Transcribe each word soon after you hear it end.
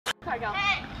Okay, go.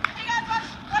 Hey guys,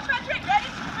 watch my trick. Ready?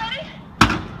 Ready?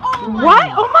 Oh what?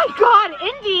 Oh my god,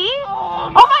 Indy!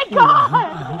 Oh my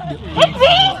god!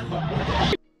 Indy!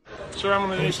 Sir, I'm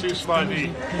gonna need to slide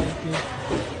D.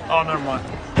 Oh, never mind.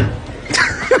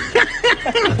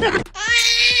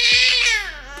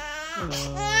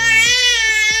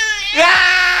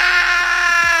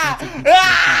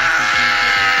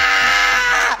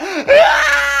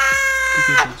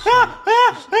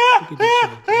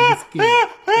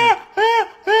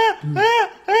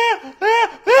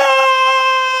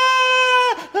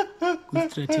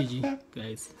 Good strategy,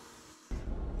 guys.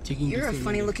 You're a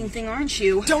funny looking thing, aren't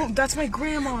you? Don't, that's my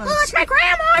grandma's. Oh, it's my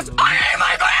grandma's! I hate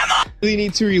my grandma! You really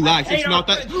need to relax. It's not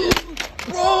that.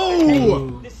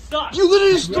 Bro! This sucks. You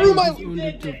literally just threw my.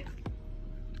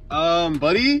 You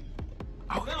Buddy?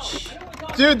 Ouch.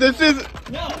 Dude, this is.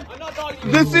 No, I'm not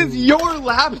talking. This is your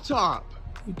laptop.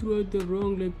 You threw out the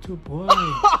wrong laptop. Why?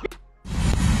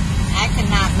 I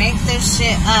cannot make this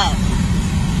shit up.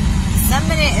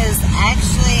 Somebody is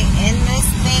actually in this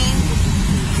thing.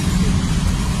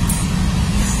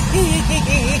 This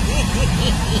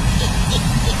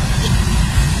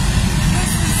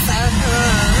is so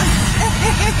cool.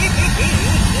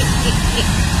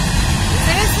 Is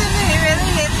there somebody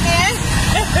really in there?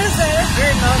 Is that a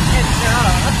remote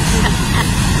control?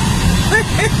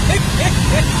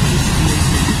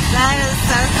 That is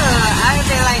so cool. I would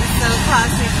be like so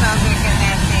claustrophobic in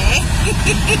that thing.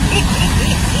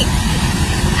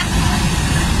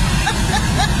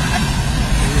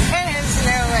 There's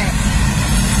no way.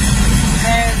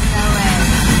 There's no way.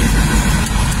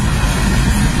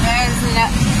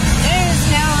 There's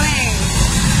no way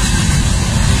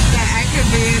that I could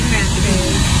be in that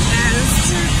thing. That is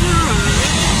too cool.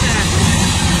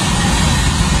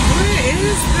 What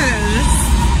is this?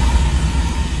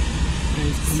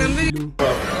 Somebody.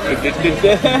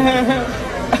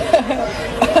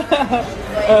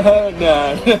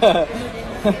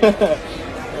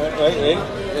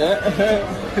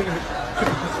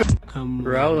 Come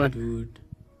on, dude.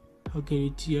 How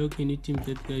can you think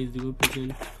that guy is the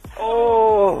opposite?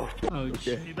 Oh! Ouch.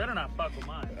 You better not fuck with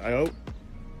mine. I hope.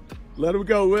 Let him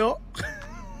go, Will.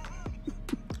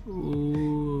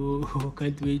 Oh,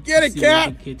 can't wait Get to it, see cat.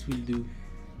 what the cat will do.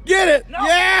 Get it! No.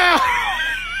 Yeah!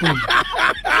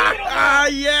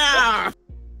 Yeah!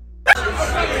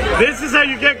 This is how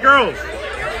you get girls.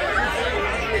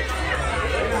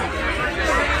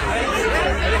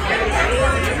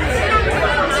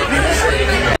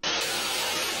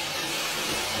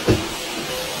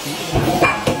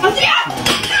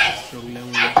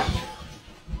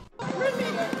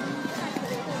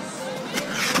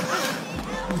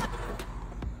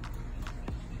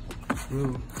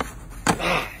 Bro.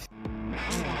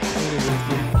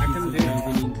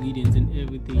 The ingredients and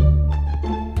everything.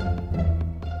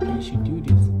 You should do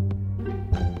this.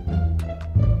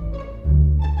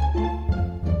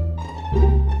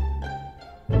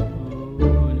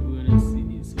 Oh, I'm gonna see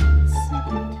this.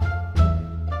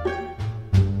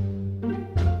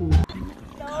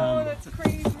 Oh, that's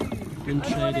crazy. Don't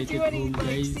try that at home,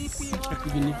 guys.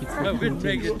 Even if it's not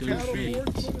content, don't try it.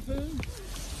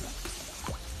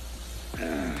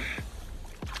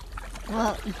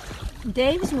 Well,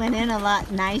 Dave's went in a lot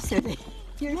nicer than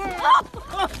yours.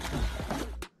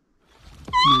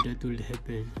 Knew that would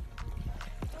happen.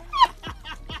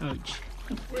 Ouch.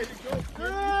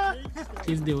 At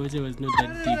least the water was not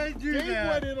that deep. Dave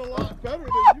went in a lot better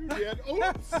than you did.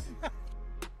 Oops.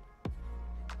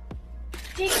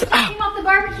 Jason came off the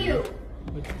barbecue.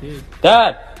 What's this?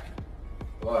 Dad!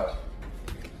 What?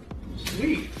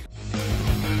 Sweet.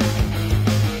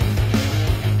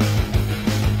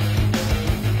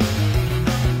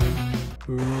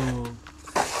 Bro.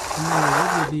 What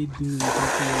did they do?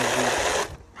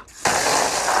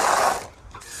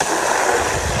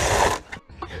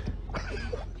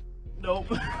 Nope.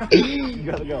 You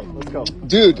gotta go. Let's go.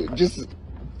 Dude, just.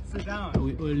 Sit down.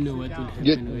 We all know what will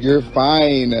happen. You're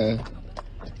fine.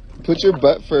 Put your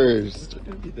butt first.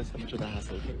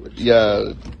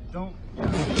 Yeah. Don't.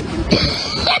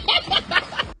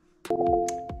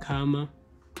 Karma.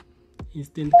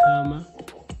 Instant karma.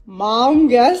 Mom,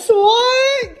 guess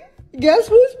what? Guess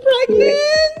who's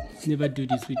pregnant? Never do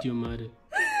this with your mother.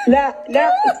 لا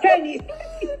لا استني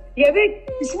يا بنت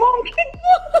مش ممكن.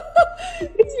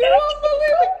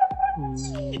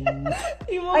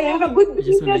 I have a good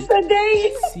business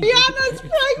today. Rihanna's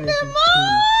pregnant, Mom!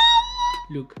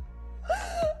 Look.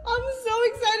 I'm so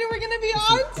excited we're gonna be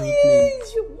aunties.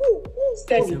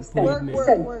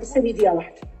 استني دقيقة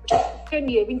واحدة.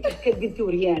 استني يا بنتي كانت بنتي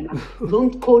وريانا.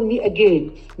 Don't call me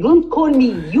again. Don't call me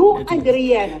you and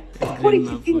Rihanna. غوري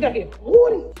في 60 دقيقة.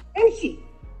 غوري امشي.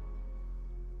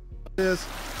 This.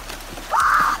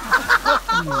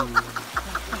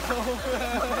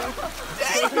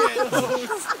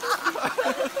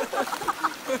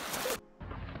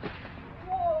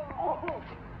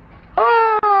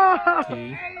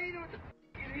 Okay.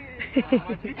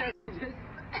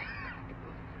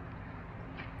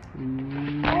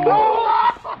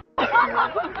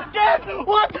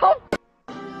 What the?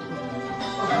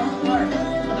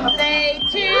 Say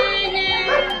to you,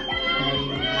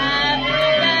 happy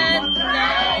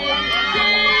birthday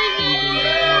to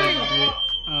you.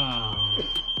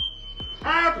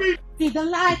 Happy. Didn't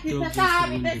like it,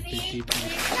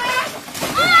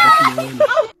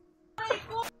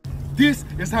 This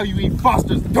is how you eat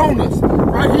Foster's Donuts,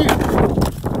 right here.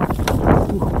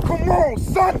 Come on,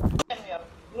 son.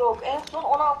 Yok, en son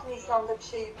 16 Nisan'da bir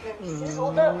şey yüklemişsiniz.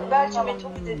 O da belki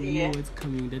metode diye. It's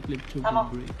coming. That laptop Tamam.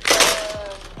 will break.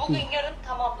 Bugün yarın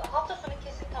tamam. Hafta sonu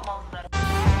kesin tamamdır.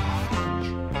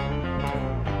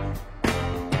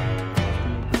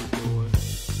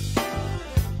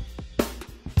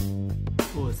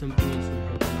 Oh, something else will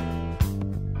happen.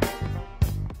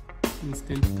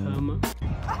 Instant karma.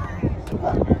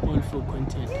 All for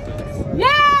content, guys. Yeah!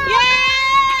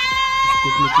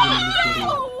 It's definitely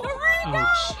gonna look very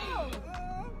ouch.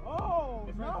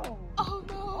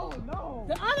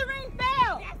 The other ring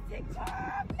fell!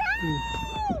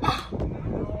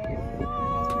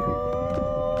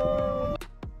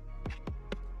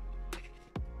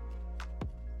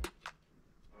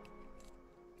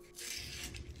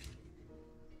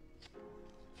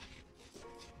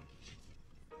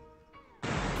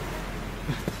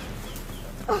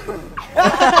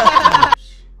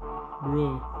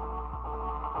 Bro.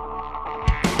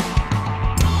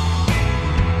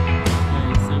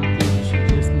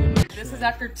 This is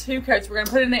after 2 coats. We're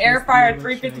gonna put it in the air fryer at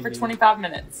 350 for 25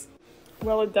 minutes.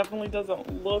 Well, it definitely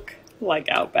doesn't look like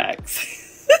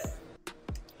Outbacks.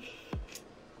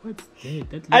 What's that?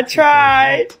 That I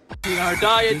tried. In our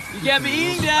diet, you can't be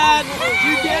eating that.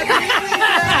 You can't be eating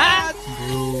that.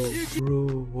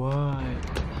 Bro, why?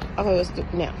 Okay, let's do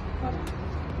it now.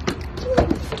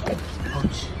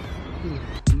 Ouch.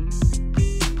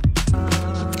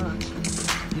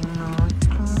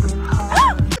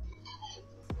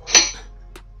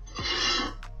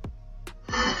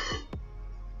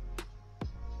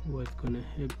 What's gonna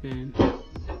happen?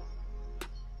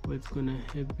 What's gonna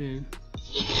happen?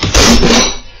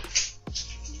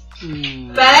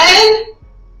 Ben!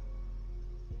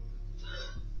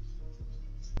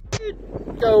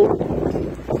 Go.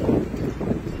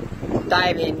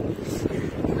 Dive in.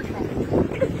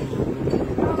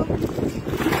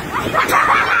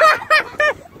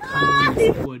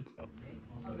 Squad.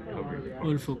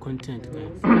 All for content,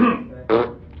 guys.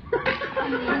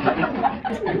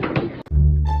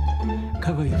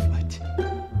 Cover your fat.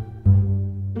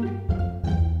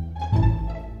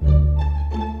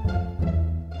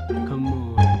 Come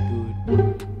on,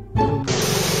 dude. Come on.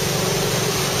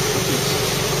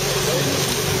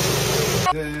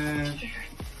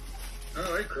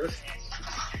 All right, Chris.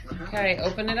 Okay,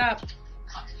 open it up.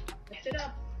 Lift it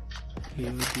up.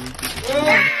 Okay,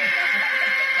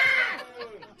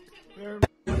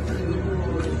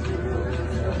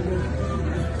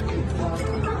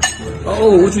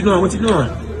 Oh, what you doing? What you doing?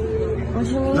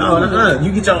 No,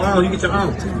 you get your own. You get your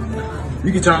own.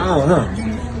 You get your own, huh?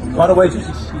 Call the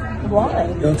waitress.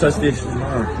 Why? Don't touch this.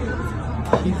 bro.